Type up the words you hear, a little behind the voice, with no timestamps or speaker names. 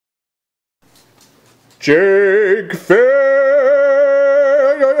Jakefit!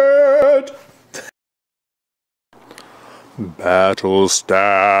 Battle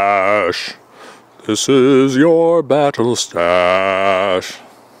stash. This is your battle stash.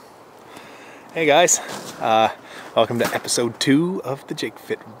 Hey guys, welcome to episode 2 of the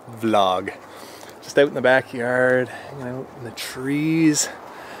Jakefit vlog. Just out in the backyard, hanging out in the trees,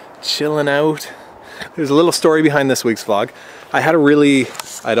 chilling out. There's a little story behind this week's vlog. I'd already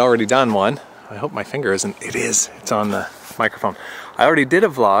done one. I hope my finger isn't. It is. It's on the microphone. I already did a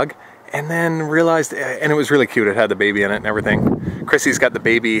vlog and then realized, and it was really cute. It had the baby in it and everything. Chrissy's got the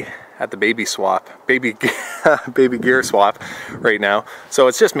baby at the baby gear swap right now. So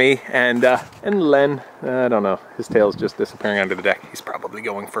it's just me and Len. I don't know. His tail's just disappearing under the deck. He's probably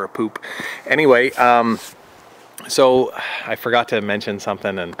going for a poop. Anyway, so I forgot to mention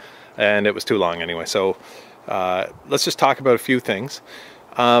something and it was too long anyway. So let's just talk about a few things.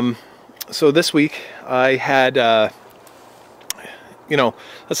 So this week I had, let's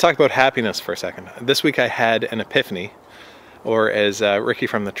talk about happiness for a second. This week I had an epiphany, or as Ricky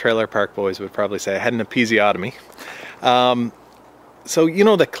from the Trailer Park Boys would probably say, I had an episiotomy. So you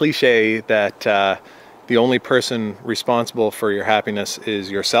know the cliche that the only person responsible for your happiness is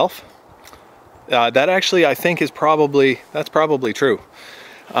yourself? That actually I think that's probably true.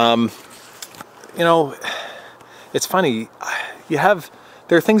 It's funny,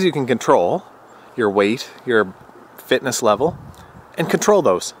 there are things you can control, your weight, your fitness level, and control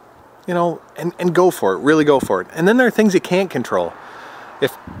those, and go for it, really go for it. And then there are things you can't control.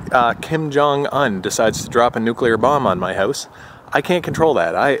 If Kim Jong-un decides to drop a nuclear bomb on my house, I can't control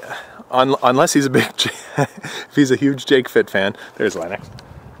that. Unless he's if he's a huge Jakefit fan. There's Lennox.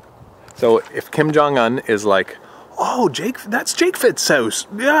 So if Kim Jong-un is like, oh, that's Jakefit's house.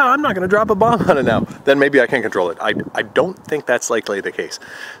 Yeah, I'm not going to drop a bomb on it now. Then maybe I can control it. I don't think that's likely the case.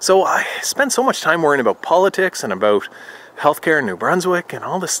 So I spend so much time worrying about politics and about healthcare in New Brunswick and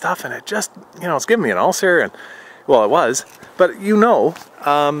all this stuff, and it just, it's giving me an ulcer, and, well, it was. But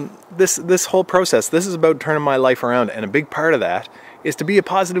this whole process, this is about turning my life around, and a big part of that is to be a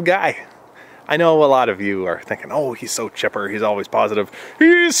positive guy. I know a lot of you are thinking, oh, he's so chipper, he's always positive.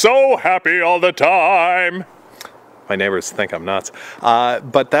 He's so happy all the time. My neighbors think I'm nuts.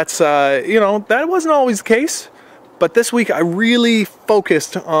 But that's, that wasn't always the case. But this week I really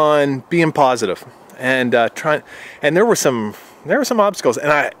focused on being positive and and there were some obstacles,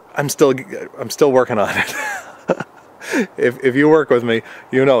 and I'm still working on it. If you work with me,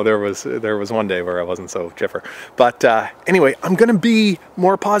 there was one day where I wasn't so chipper. But anyway, I'm gonna be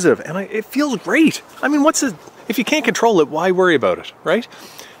more positive, and it feels great. I mean, if you can't control it, why worry about it, right?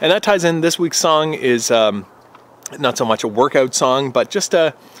 And that ties in. This week's song is not so much a workout song, but just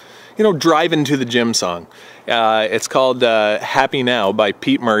a, driving to the gym song. It's called Happy Now by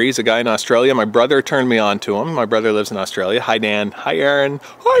Pete Murray. He's a guy in Australia. My brother turned me on to him. My brother lives in Australia. Hi, Dan. Hi, Aaron.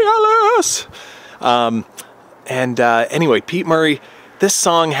 Hi, Alice. Anyway, Pete Murray, this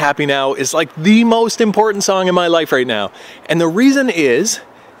song, Happy Now, is like the most important song in my life right now. And the reason is,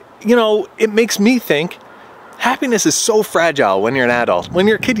 it makes me think, happiness is so fragile when you're an adult. When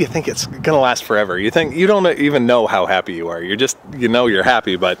you're a kid, you think it's gonna last forever. You don't even know how happy you are. You're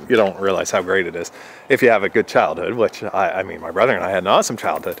happy, but you don't realize how great it is. If you have a good childhood, which I mean, my brother and I had an awesome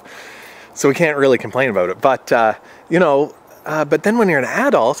childhood, so we can't really complain about it. But but then when you're an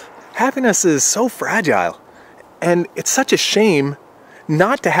adult, happiness is so fragile, and it's such a shame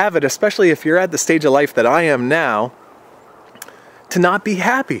not to have it, especially if you're at the stage of life that I am now, to not be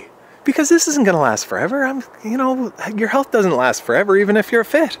happy. Because this isn't going to last forever. Your health doesn't last forever, even if you're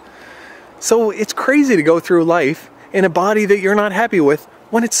fit. So it's crazy to go through life in a body that you're not happy with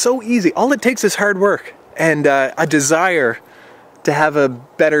when it's so easy. All it takes is hard work and a desire to have a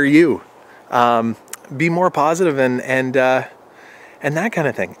better you. Be more positive and that kind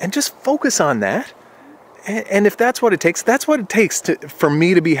of thing. And just focus on that. And if that's what it takes, that's what it takes for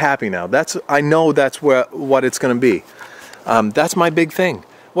me to be happy now. I know that's what it's going to be. That's my big thing.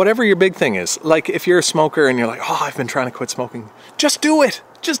 Whatever your big thing is, like if you're a smoker and you're like, oh, I've been trying to quit smoking, just do it.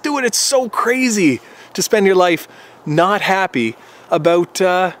 Just do it. It's so crazy to spend your life not happy about,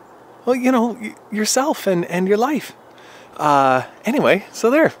 yourself and your life. Anyway,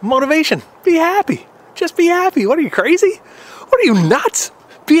 so there, motivation. Be happy. Just be happy. What are you, crazy? What are you, nuts?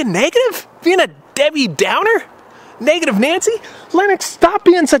 Being negative? Being a Debbie Downer? Negative Nancy? Lennox, stop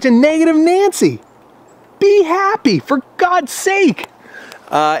being such a negative Nancy. Be happy, for God's sake.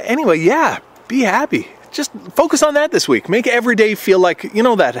 Anyway, yeah, be happy. Just focus on that this week. Make every day feel like,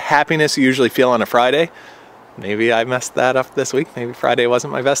 that happiness you usually feel on a Friday. Maybe I messed that up this week. Maybe Friday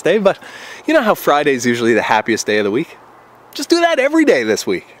wasn't my best day, but you know how Friday is usually the happiest day of the week? Just do that every day this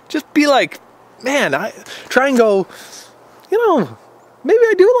week. Just be like, man, I try and go, maybe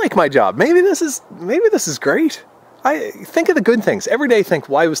I do like my job. Maybe this is great. I think of the good things. Every day think,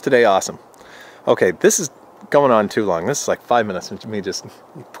 why was today awesome? Okay, this is going on too long. This is like 5 minutes of me just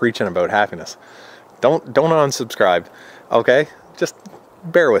preaching about happiness. Don't unsubscribe, okay? Just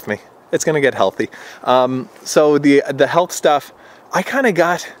bear with me. It's gonna get healthy. So the health stuff, I kind of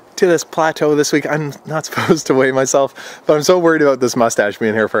got to this plateau this week. I'm not supposed to weigh myself, but I'm so worried about this mustache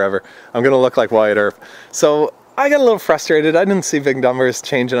being here forever. I'm gonna look like Wyatt Earp. So I got a little frustrated. I didn't see big numbers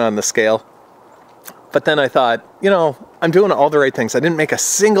changing on the scale. But then I thought, I'm doing all the right things. I didn't make a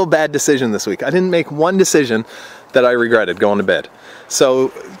single bad decision this week. I didn't make one decision that I regretted going to bed.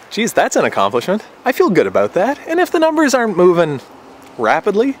 So, geez, that's an accomplishment. I feel good about that. And if the numbers aren't moving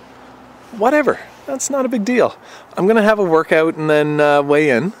rapidly, whatever. That's not a big deal. I'm going to have a workout and then weigh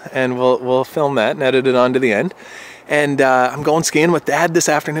in, and we'll film that and edit it on to the end. And I'm going skiing with Dad this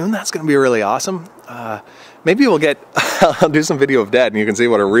afternoon. That's going to be really awesome. Maybe we'll I'll do some video of Dad and you can see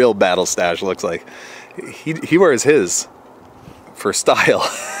what a real battle stash looks like. He wears his for style.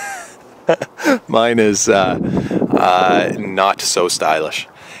 Mine is not so stylish.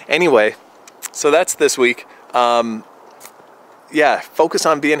 Anyway, so that's this week. Yeah, focus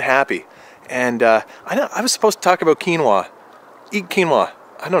on being happy. And I was supposed to talk about quinoa. Eat quinoa.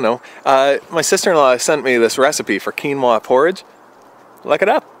 I don't know. My sister-in-law sent me this recipe for quinoa porridge. Look it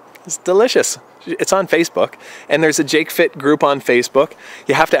up. It's delicious. It's on Facebook, and there's a Jakefit group on Facebook.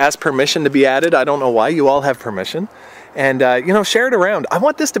 You have to ask permission to be added. I don't know why. You all have permission. And, share it around. I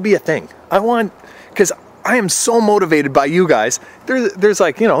want this to be a thing. Because I am so motivated by you guys. There's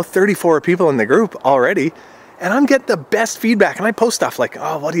like, 34 people in the group already, and I'm getting the best feedback. And I post stuff like,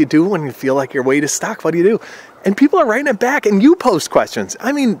 oh, what do you do when you feel like your weight is stuck? What do you do? And people are writing it back, and you post questions.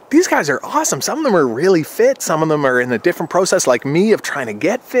 I mean, these guys are awesome. Some of them are really fit. Some of them are in a different process like me of trying to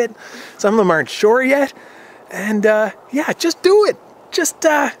get fit. Some of them aren't sure yet. And yeah, just do it. Just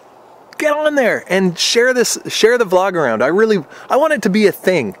get on there and share the vlog around. I want it to be a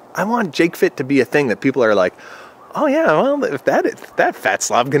thing. I want Jakefit to be a thing that people are like, oh yeah, well, if that fat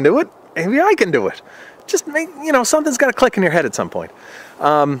slob can do it, maybe I can do it. Just make, something's got to click in your head at some point.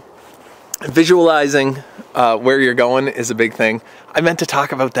 Visualizing where you're going is a big thing. I meant to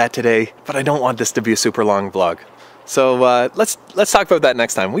talk about that today, but I don't want this to be a super long vlog. So let's talk about that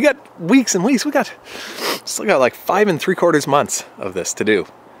next time. We got weeks and weeks. Still got like 5 3/4 months of this to do.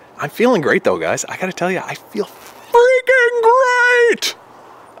 I'm feeling great though, guys. I gotta tell you, I feel freaking great.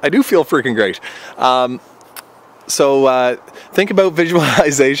 I do feel freaking great. So think about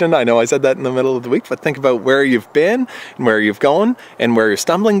visualization. I know I said that in the middle of the week, but think about where you've been and where you've gone and where your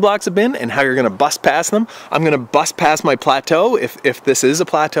stumbling blocks have been and how you're going to bust past them. I'm going to bust past my plateau if this is a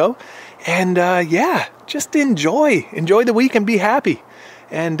plateau. And yeah, just enjoy the week and be happy.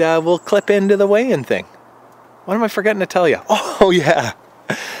 And we'll clip into the weigh-in thing. What am I forgetting to tell you? Oh yeah,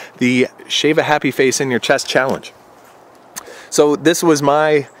 the Shave a Happy Face in Your Chest challenge. So this was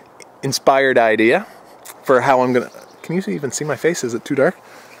my inspired idea for how I'm gonna, can you even see my face? Is it too dark?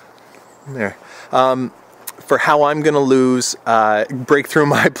 There. For how I'm gonna break through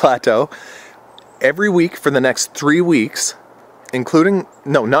my plateau. Every week for the next 3 weeks,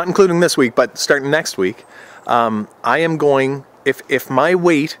 not including this week, but starting next week, I am going, if my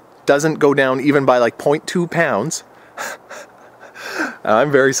weight doesn't go down even by like 0.2 pounds,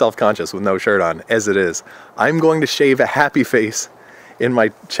 I'm very self-conscious with no shirt on, as it is. I'm going to shave a happy face in my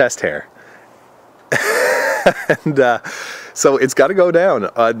chest hair. And so it's got to go down.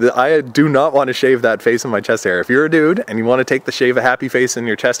 I do not want to shave that face in my chest hair. If you're a dude and you want to take the Shave a Happy Face in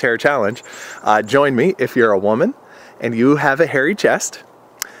Your Chest Hair challenge, join me. If you're a woman and you have a hairy chest,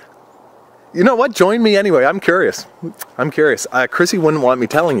 you know what? Join me anyway. I'm curious. Chrissy wouldn't want me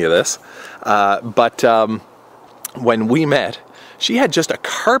telling you this, but when we met, she had just a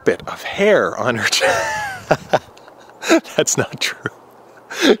carpet of hair on her chest. That's not true.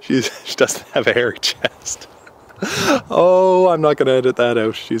 She doesn't have a hairy chest. Oh, I'm not going to edit that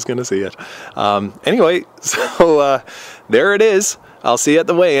out. She's going to see it. Anyway, so there it is. I'll see you at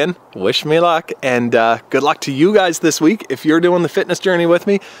the weigh-in. Wish me luck, and good luck to you guys this week. If you're doing the fitness journey with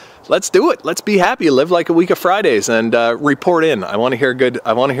me, let's do it. Let's be happy. Live like a week of Fridays, and report in. I want to hear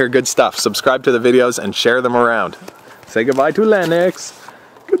good stuff. Subscribe to the videos and share them around. Say goodbye to Lennox.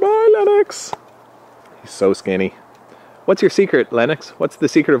 Goodbye, Lennox. He's so skinny. What's your secret, Lennox? What's the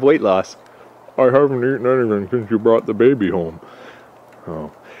secret of weight loss? I haven't eaten anything since you brought the baby home.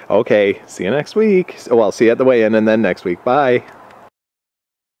 Oh, okay. See you next week. Well, see you at the weigh-in and then next week. Bye.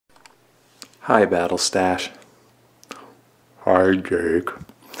 Hi, Battle Stash. Hi, Jake.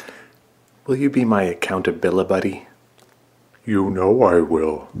 Will you be my accountability buddy? You know I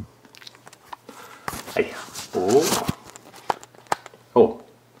will. Hey. Oh. Oh.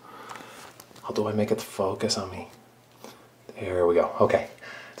 How do I make it focus on me? There we go. Okay.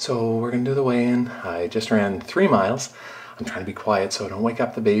 So we're going to do the weigh-in. I just ran 3 miles. I'm trying to be quiet so I don't wake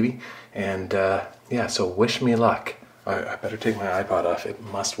up the baby. And yeah, so wish me luck. I better take my iPod off. It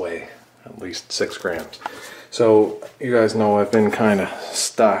must weigh at least 6 grams. So you guys know I've been kind of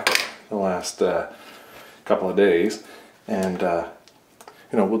stuck the last couple of days. And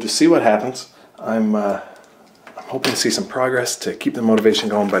you know, we'll just see what happens. I'm hoping to see some progress to keep the motivation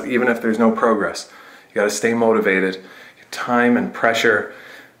going, but even if there's no progress, you got to stay motivated. Time and pressure,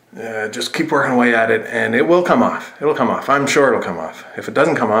 just keep working away at it, and it will come off. It'll come off. I'm sure it'll come off. If it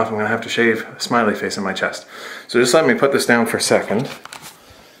doesn't come off, I'm going to have to shave a smiley face in my chest. So just let me put this down for a second.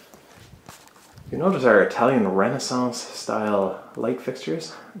 You notice our Italian Renaissance style light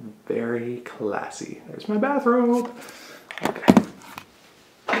fixtures? Very classy. There's my bathrobe. Okay.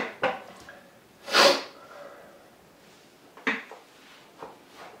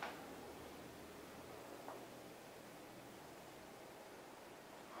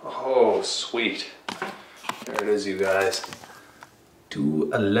 Oh, sweet. There it is, you guys.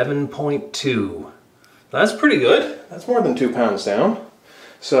 211.2. That's pretty good. That's more than 2 pounds down.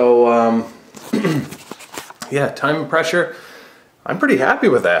 So, yeah, time and pressure. I'm pretty happy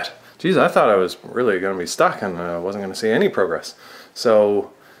with that. Geez, I thought I was really going to be stuck and I wasn't going to see any progress.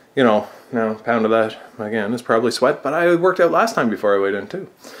 So, you know, now a pound of that, again, is probably sweat, but I worked out last time before I weighed in too.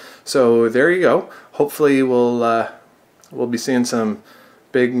 So there you go. Hopefully we'll be seeing some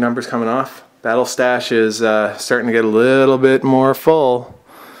big numbers coming off. Battle Stash is starting to get a little bit more full,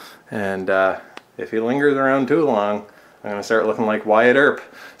 and if he lingers around too long, I'm going to start looking like Wyatt Earp.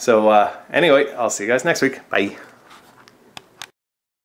 So anyway, I'll see you guys next week. Bye.